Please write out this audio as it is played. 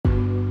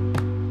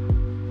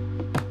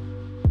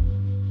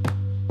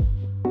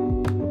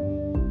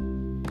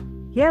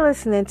You're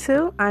listening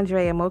to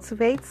Andrea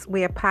Motivates,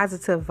 where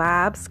positive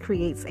vibes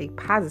creates a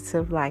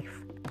positive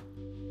life.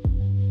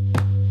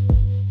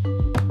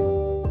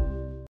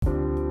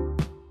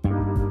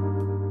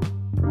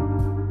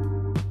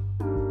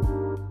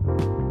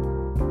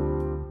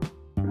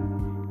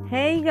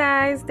 Hey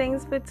guys,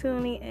 thanks for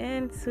tuning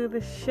in to the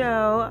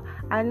show.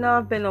 I know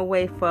I've been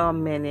away for a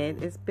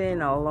minute. It's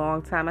been a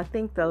long time. I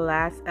think the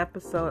last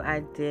episode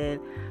I did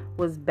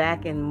was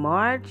back in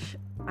March.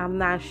 I'm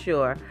not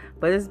sure,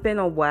 but it's been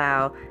a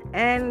while,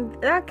 and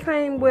that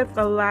came with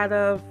a lot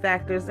of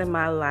factors in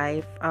my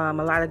life, a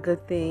lot of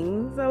good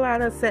things, a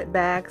lot of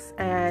setbacks,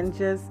 and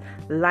just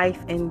life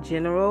in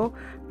general.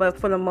 But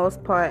for the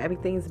most part,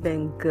 everything's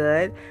been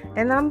good,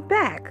 and I'm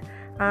back.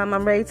 I'm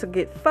ready to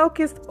get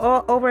focused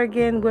all over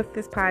again with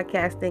this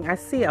podcasting. I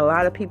see a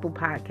lot of people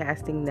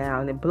podcasting now,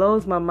 and it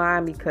blows my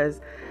mind because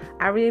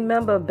I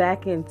remember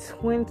back in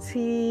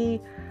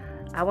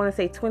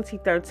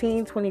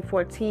 2013,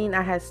 2014,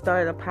 I had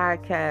started a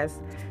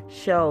podcast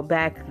show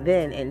back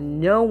then,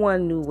 and no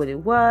one knew what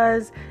it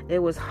was. It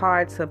was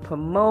hard to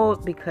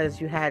promote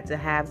because you had to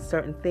have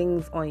certain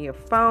things on your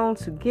phone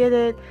to get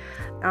it.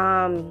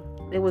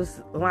 It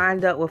was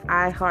lined up with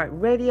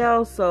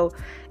iHeartRadio, so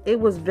it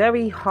was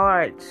very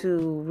hard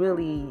to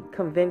really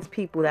convince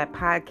people that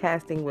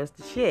podcasting was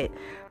the shit.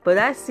 But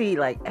I see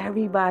like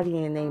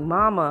everybody and their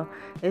mama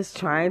is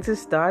trying to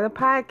start a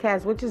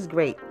podcast, which is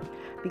great,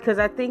 because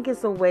I think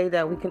it's a way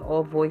that we can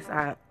all voice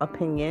our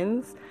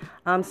opinions.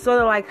 Sort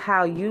of like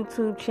how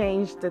YouTube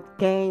changed the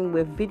game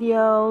with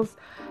videos,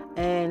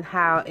 and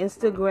how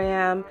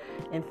Instagram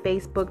and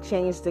Facebook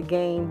changed the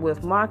game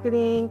with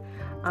marketing.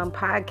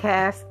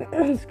 Podcast,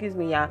 excuse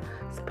me, y'all.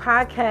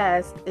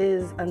 Podcast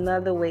is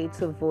another way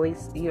to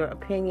voice your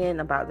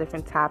opinion about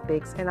different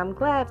topics, and I'm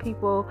glad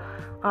people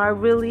are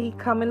really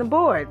coming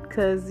aboard,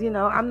 because,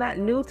 I'm not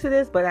new to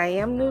this, but I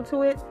am new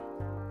to it.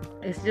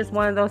 It's just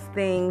one of those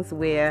things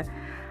where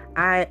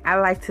I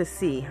like to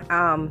see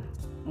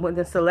when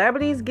the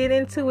celebrities get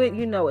into it,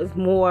 it's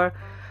more,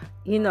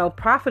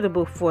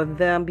 profitable for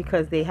them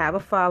because they have a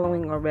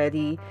following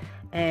already,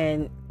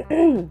 and,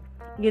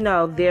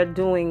 they're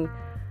doing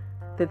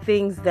the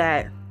things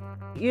that,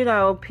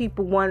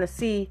 people want to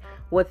see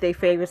what their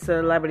favorite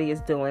celebrity is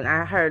doing.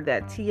 I heard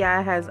that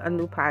T.I. has a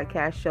new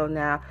podcast show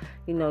now,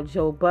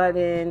 Joe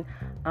Budden,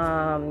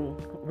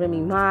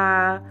 Remy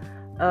Ma,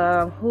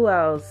 who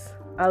else?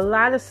 A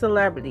lot of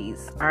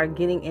celebrities are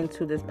getting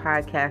into this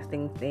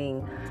podcasting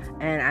thing,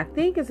 and I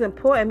think it's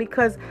important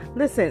because,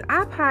 listen,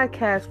 I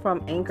podcast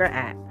from Anchor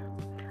app.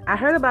 I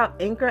heard about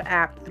Anchor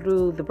app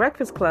through The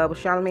Breakfast Club with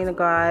Charlamagne Tha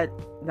God,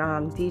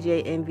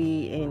 DJ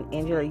Envy, and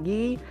Angela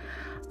Yee.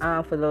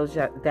 For those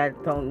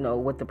that don't know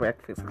what The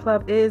Breakfast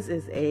Club is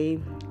a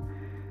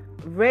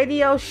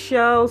radio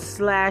show /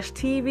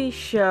 TV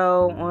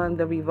show on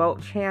the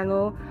Revolt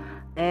channel,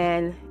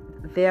 and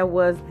there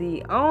was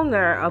the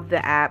owner of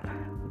the app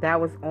that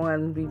was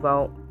on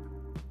Revolt,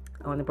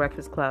 on The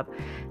Breakfast Club,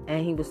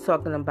 and he was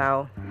talking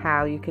about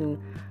how you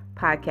can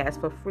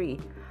podcast for free.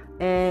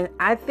 And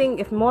I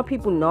think if more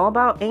people know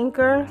about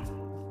Anchor,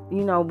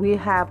 we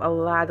have a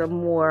lot of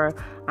more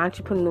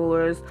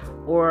entrepreneurs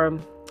or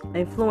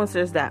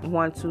influencers that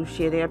want to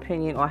share their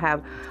opinion or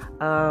have,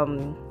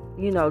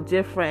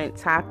 different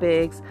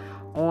topics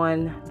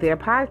on their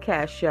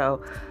podcast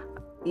show,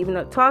 even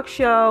a talk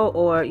show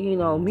or,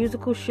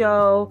 musical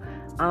show,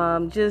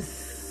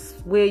 just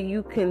where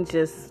you can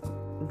just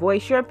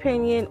voice your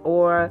opinion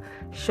or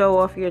show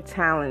off your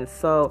talents.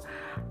 So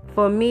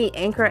for me,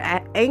 Anchor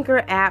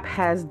app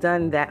has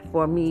done that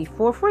for me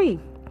for free.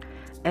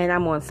 And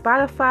I'm on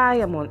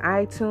Spotify, I'm on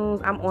iTunes,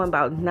 I'm on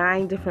about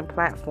 9 different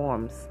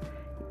platforms.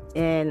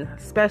 And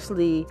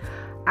especially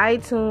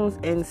iTunes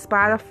and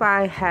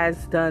Spotify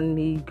has done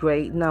me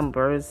great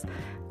numbers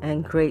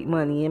and great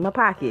money in my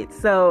pocket.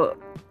 So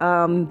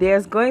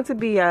there's going to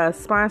be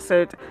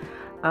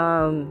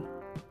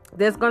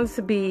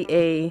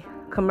a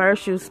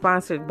commercial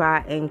sponsored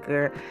by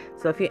Anchor.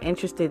 So if you're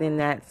interested in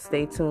that,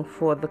 stay tuned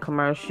for the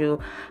commercial.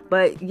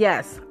 But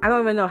yes, I don't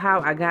even know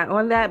how I got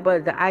on that,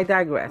 but I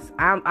digress.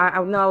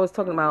 I know I was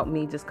talking about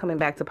me just coming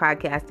back to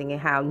podcasting and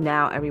how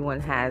now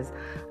everyone has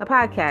a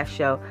podcast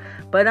show.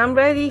 But I'm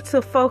ready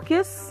to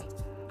focus.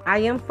 I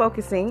am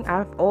focusing.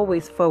 I've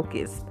always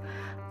focused.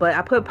 But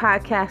I put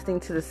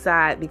podcasting to the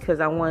side because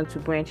I wanted to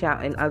branch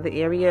out in other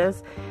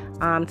areas,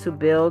 to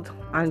build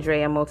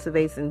Andrea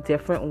Motivates in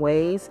different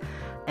ways.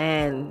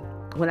 And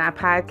when I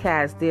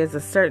podcast, there's a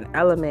certain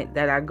element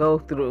that I go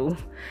through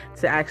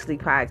to actually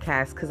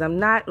podcast, because I'm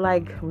not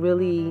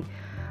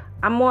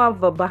I'm more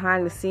of a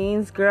behind the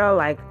scenes girl.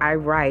 Like, I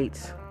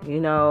write, I'm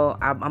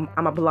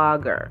a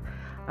blogger.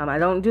 I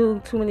don't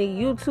do too many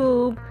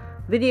YouTube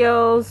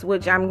videos,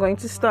 which I'm going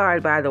to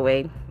start, by the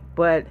way.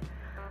 But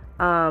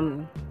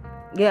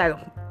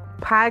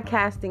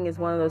podcasting is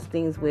one of those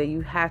things where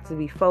you have to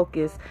be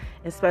focused,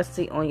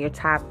 especially on your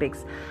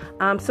topics.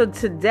 So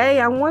today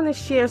I want to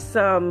share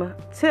some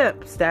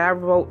tips that I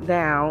wrote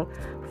down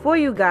for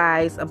you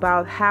guys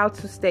about how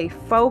to stay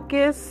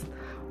focused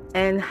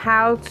and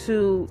how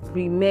to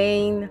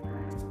remain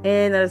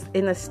in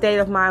a state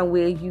of mind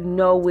where you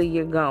know where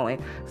you're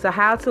going. So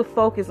how to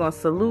focus on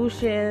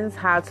solutions,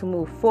 how to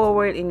move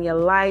forward in your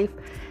life,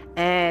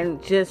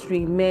 and just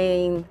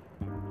remain,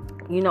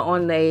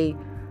 on a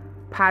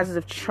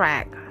positive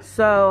track.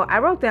 So I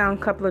wrote down a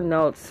couple of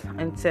notes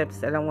and tips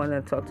that I want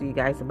to talk to you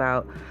guys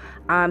about.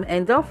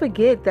 And don't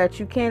forget that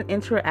you can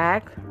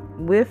interact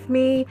with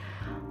me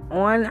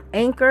on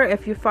Anchor.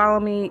 If you follow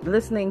me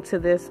listening to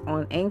this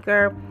on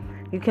Anchor,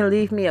 you can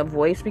leave me a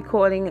voice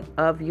recording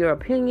of your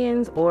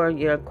opinions or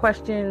your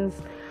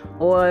questions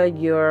or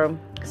your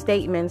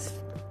statements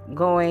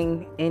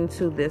going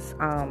into this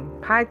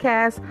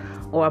podcast,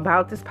 or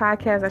about this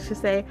podcast, I should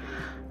say.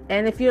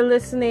 And if you're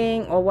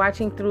listening or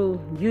watching through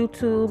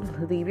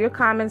YouTube, leave your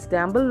comments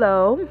down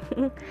below.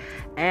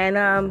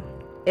 And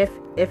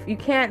if you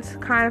can't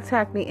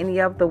contact me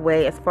any other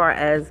way as far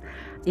as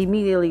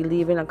immediately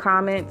leaving a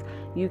comment,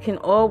 you can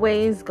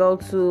always go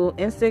to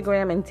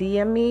Instagram and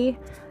DM me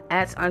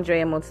at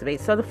Andrea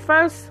Motivate. So the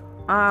first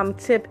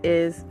tip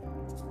is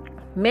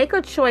make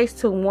a choice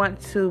to want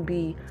to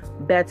be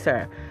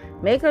better.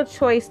 Make a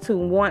choice to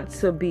want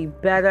to be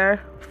better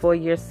for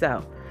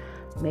yourself.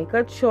 Make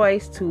a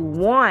choice to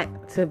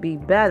want to be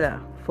better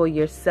for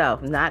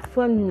yourself, not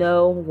for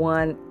no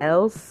one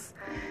else,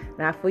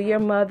 not for your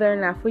mother,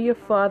 not for your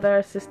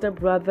father, sister,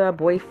 brother,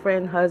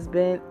 boyfriend,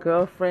 husband,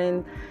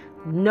 girlfriend,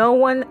 no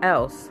one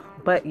else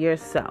but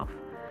yourself.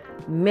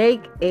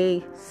 Make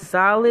a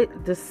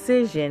solid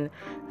decision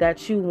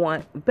that you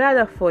want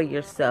better for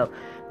yourself.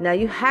 Now,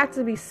 you have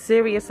to be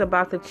serious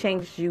about the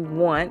changes you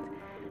want,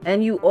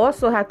 and you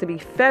also have to be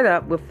fed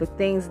up with the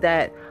things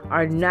that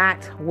are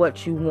not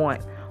what you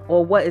want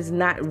or what is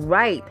not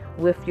right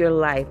with your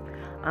life.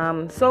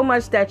 So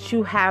much that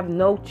you have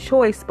no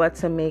choice but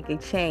to make a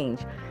change.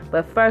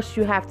 But first,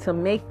 you have to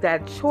make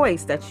that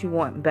choice that you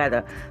want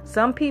better.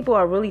 Some people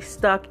are really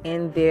stuck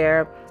in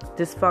their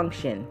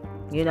dysfunction.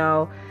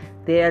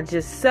 They're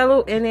just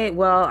settled in it.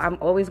 Well, I'm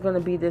always going to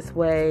be this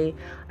way.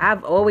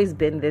 I've always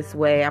been this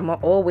way. I'm going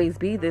to always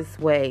be this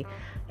way.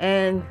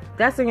 And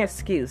that's an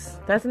excuse.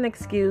 That's an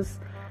excuse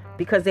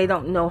because they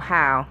don't know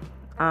how.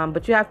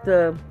 But you have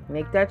to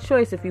make that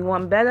choice. If you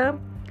want better,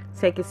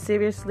 take it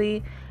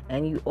seriously.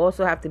 And you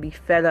also have to be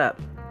fed up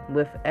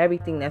with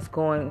everything that's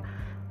going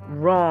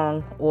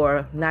wrong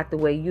or not the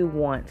way you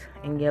want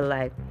in your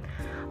life.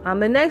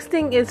 The next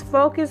thing is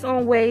focus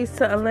on ways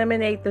to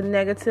eliminate the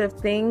negative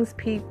things,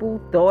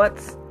 people,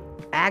 thoughts,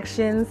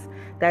 actions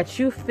that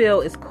you feel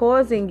is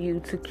causing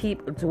you to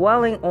keep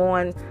dwelling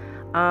on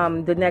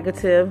the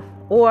negative,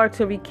 or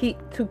to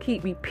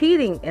keep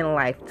repeating in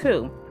life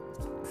too.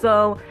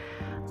 So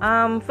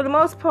for the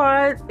most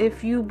part,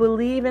 if you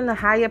believe in the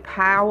higher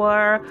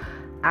power,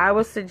 I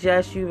would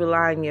suggest you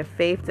rely on your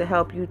faith to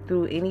help you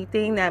through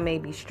anything that may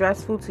be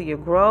stressful to your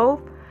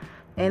growth.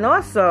 And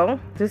also,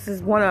 this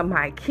is one of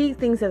my key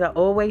things that I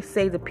always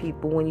say to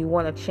people when you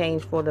want to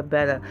change for the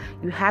better.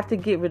 You have to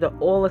get rid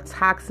of all the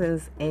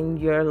toxins in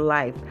your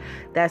life.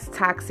 That's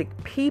toxic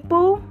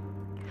people,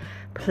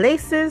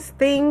 places,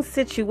 things,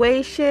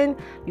 situation.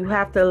 You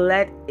have to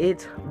let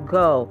it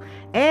go.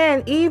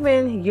 And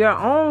even your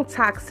own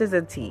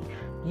toxicity,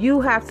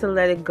 you have to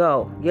let it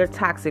go. Your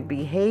toxic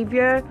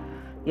behavior,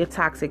 your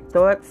toxic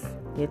thoughts,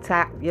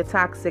 your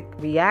toxic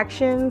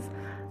reactions,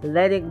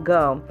 let it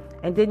go.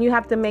 And then you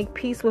have to make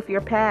peace with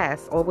your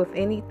past or with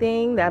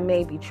anything that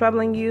may be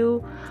troubling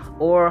you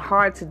or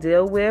hard to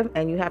deal with.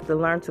 And you have to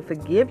learn to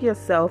forgive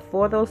yourself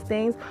for those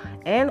things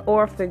and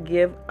or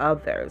forgive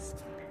others.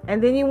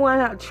 And then you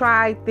want to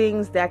try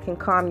things that can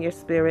calm your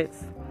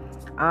spirits.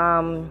 You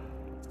want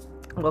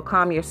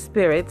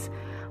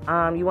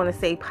to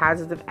say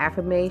positive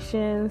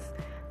affirmations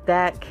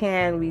that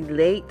can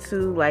relate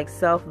to like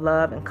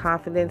self-love and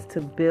confidence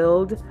to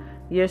build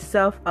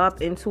yourself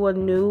up into a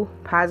new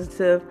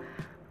positive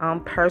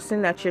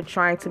person that you're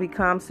trying to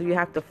become. So you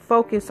have to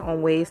focus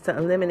on ways to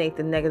eliminate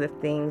the negative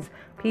things,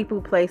 people,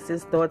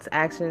 places, thoughts,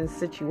 actions,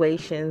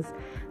 situations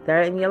that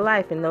are in your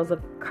life. And those are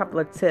a couple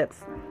of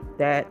tips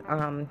that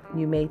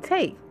you may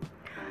take.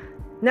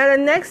 Now, the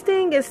next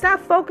thing is stop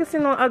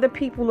focusing on other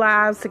people's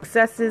lives,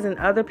 successes, and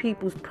other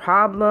people's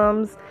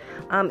problems.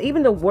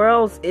 Even the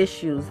world's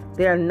issues,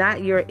 they're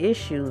not your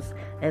issues.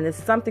 And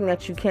it's something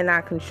that you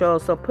cannot control.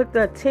 So put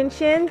the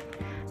attention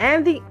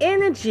and the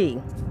energy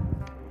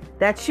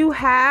that you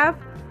have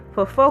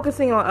for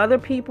focusing on other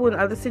people and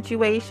other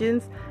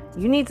situations,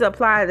 you need to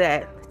apply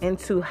that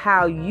into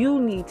how you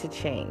need to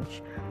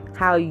change,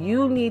 how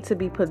you need to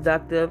be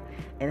productive,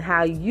 and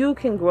how you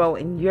can grow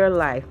in your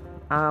life.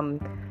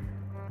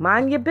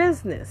 Mind your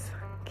business.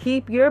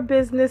 Keep your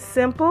business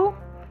simple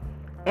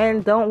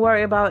and don't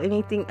worry about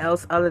anything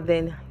else other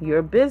than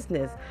your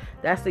business.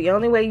 That's the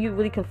only way you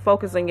really can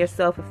focus on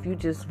yourself, if you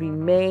just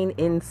remain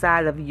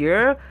inside of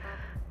your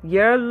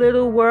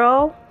little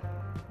world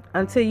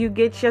until you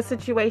get your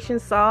situation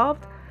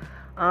solved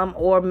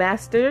or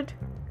mastered,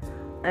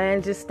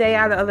 and just stay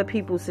out of other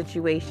people's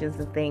situations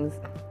and things.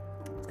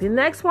 The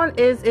next one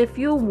is, if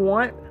you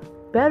want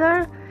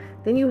better,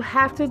 then you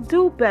have to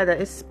do better,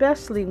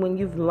 especially when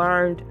you've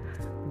learned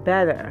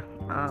better.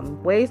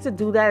 Ways to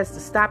do that is to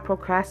stop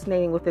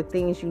procrastinating with the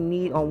things you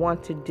need or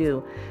want to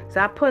do.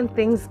 Stop putting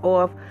things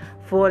off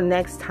for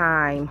next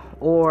time,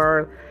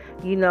 or,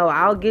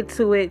 I'll get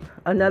to it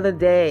another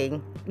day.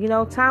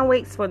 Time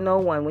waits for no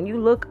one. When you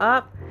look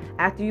up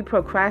after you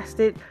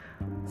procrastinate,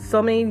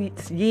 so many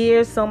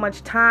years, so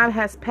much time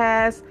has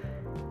passed,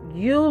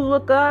 you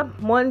look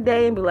up one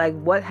day and be like,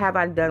 what have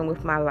I done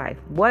with my life?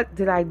 What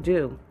did I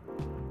do?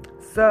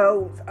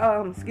 So,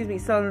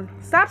 So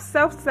stop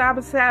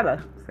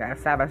self-sabotaging.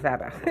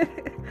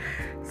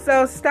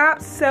 So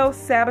stop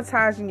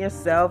self-sabotaging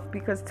yourself,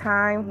 because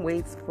time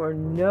waits for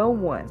no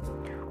one.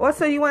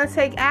 Also, you want to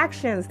take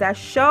actions that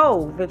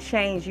show the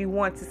change you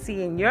want to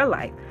see in your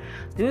life.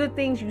 Do the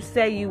things you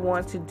say you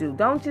want to do.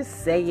 Don't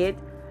just say it.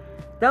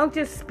 Don't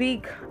just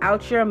speak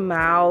out your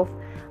mouth.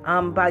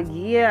 But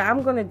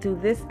I'm going to do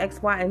this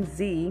X, Y, and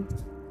Z.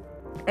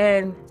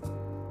 And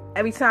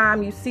every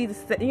time you see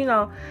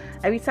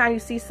every time you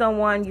see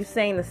someone, you're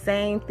saying the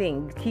same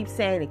thing. You keep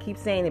saying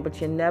it, but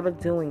you're never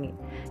doing it.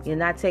 You're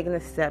not taking the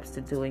steps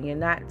to do it. You're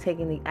not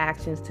taking the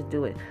actions to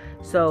do it.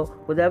 So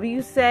whatever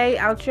you say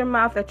out your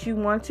mouth that you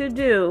want to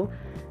do,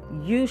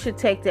 you should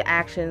take the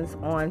actions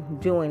on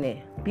doing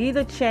it. Be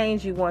the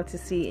change you want to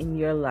see in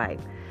your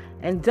life.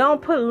 And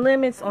don't put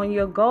limits on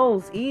your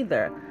goals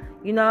either.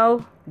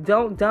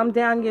 Don't dumb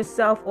down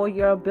yourself or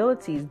your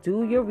abilities.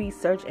 Do your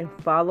research and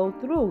follow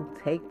through.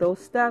 Take those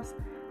steps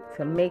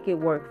to make it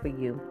work for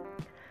you.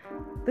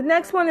 The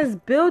next one is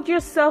build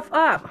yourself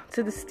up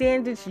to the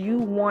standards you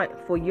want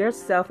for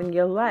yourself and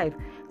your life.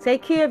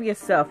 Take care of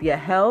yourself, your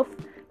health,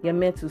 your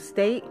mental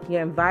state,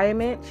 your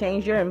environment.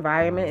 Change your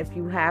environment if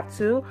you have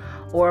to,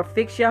 or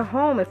fix your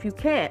home if you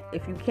can't.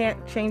 If you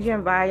can't change your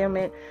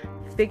environment,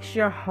 fix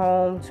your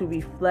home to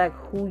reflect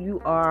who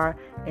you are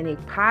in a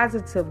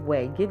positive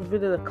way. Get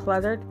rid of the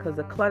clutter, because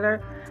a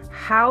cluttered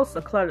house,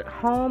 a cluttered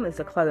home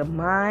is a cluttered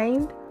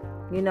mind.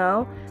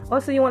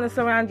 Also, you want to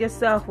surround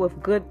yourself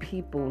with good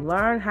people.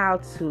 Learn how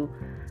to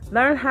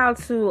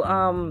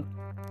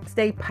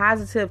stay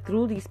positive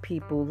through these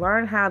people.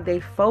 Learn how they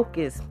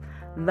focus.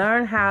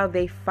 Learn how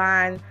they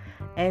find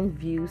and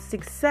view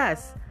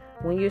success.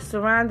 When you're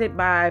surrounded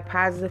by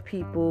positive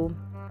people,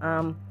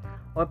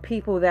 or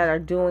people that are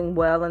doing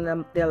well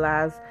in their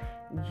lives,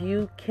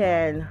 you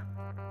can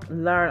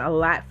learn a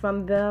lot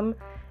from them,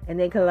 and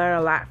they can learn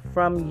a lot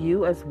from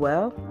you as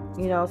well.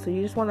 So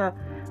you just want to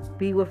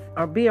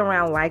be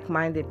around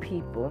like-minded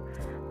people.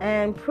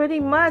 And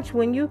pretty much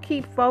when you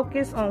keep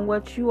focused on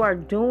what you are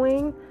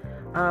doing,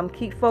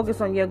 keep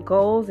focused on your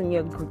goals and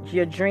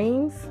your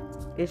dreams,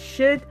 it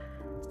should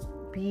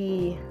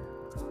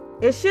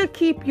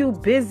keep you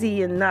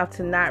busy enough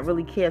to not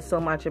really care so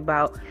much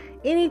about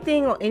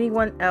anything or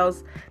anyone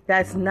else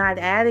that's not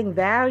adding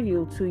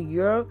value to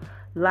your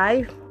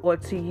life or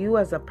to you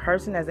as a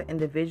person, as an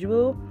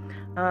individual.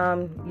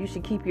 You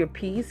should keep your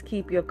peace,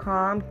 keep your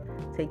calm,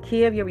 take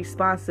care of your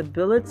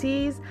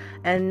responsibilities,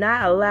 and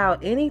not allow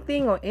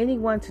anything or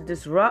anyone to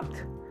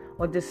disrupt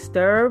or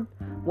disturb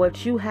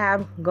what you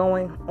have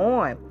going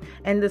on.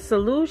 And the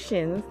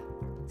solutions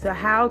to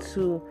how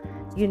to,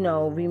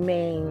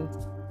 remain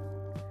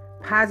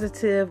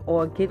positive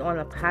or get on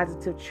a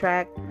positive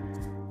track,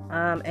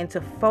 and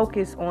to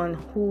focus on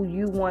who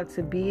you want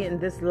to be in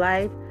this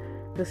life,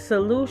 the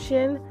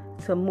solution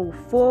to move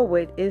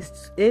forward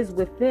is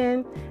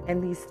within,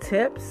 and these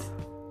tips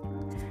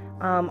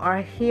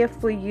are here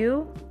for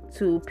you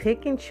to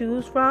pick and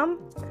choose from.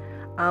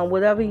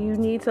 Whatever you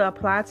need to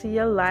apply to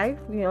your life,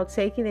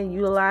 take it and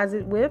utilize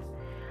it with.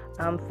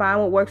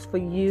 Find what works for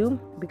you,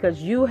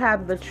 because you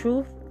have the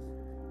truth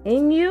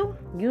in you.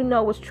 You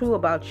know what's true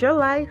about your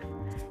life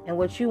and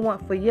what you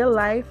want for your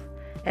life,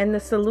 and the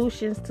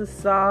solutions to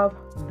solve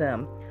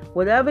them.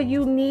 Whatever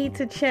you need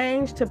to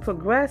change to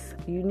progress,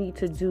 you need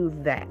to do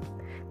that.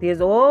 There's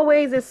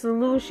always a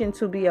solution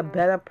to be a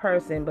better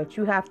person, but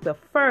you have to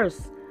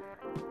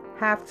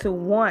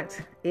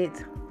want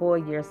it for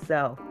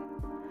yourself.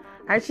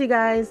 All right, you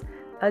guys.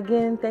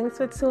 Again, thanks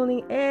for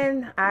tuning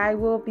in. I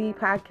will be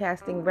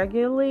podcasting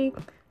regularly,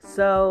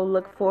 so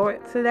look forward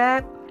to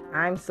that.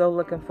 I'm so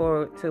looking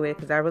forward to it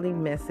because I really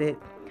miss it.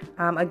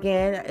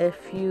 Again, if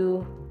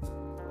you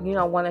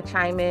want to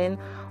chime in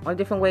on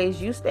different ways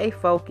you stay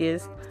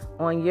focused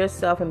on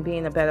yourself and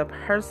being a better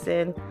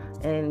person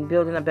and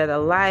building a better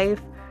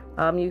life,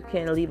 you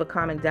can leave a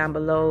comment down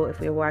below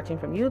if you're watching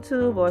from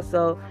YouTube.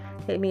 Also,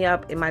 hit me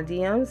up in my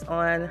DMs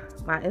on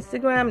my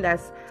Instagram.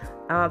 That's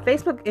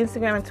Facebook,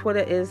 Instagram, and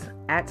Twitter is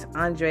at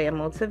Andrea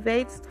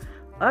Motivates.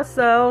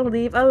 Also,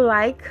 leave a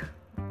like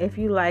if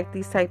you like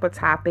these type of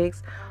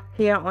topics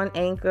here on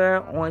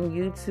Anchor, on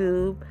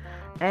YouTube.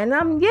 And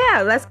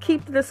let's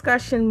keep the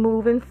discussion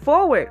moving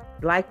forward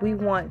like we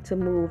want to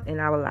move in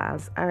our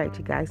lives. All right,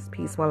 you guys.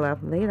 Peace, one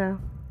love. Later.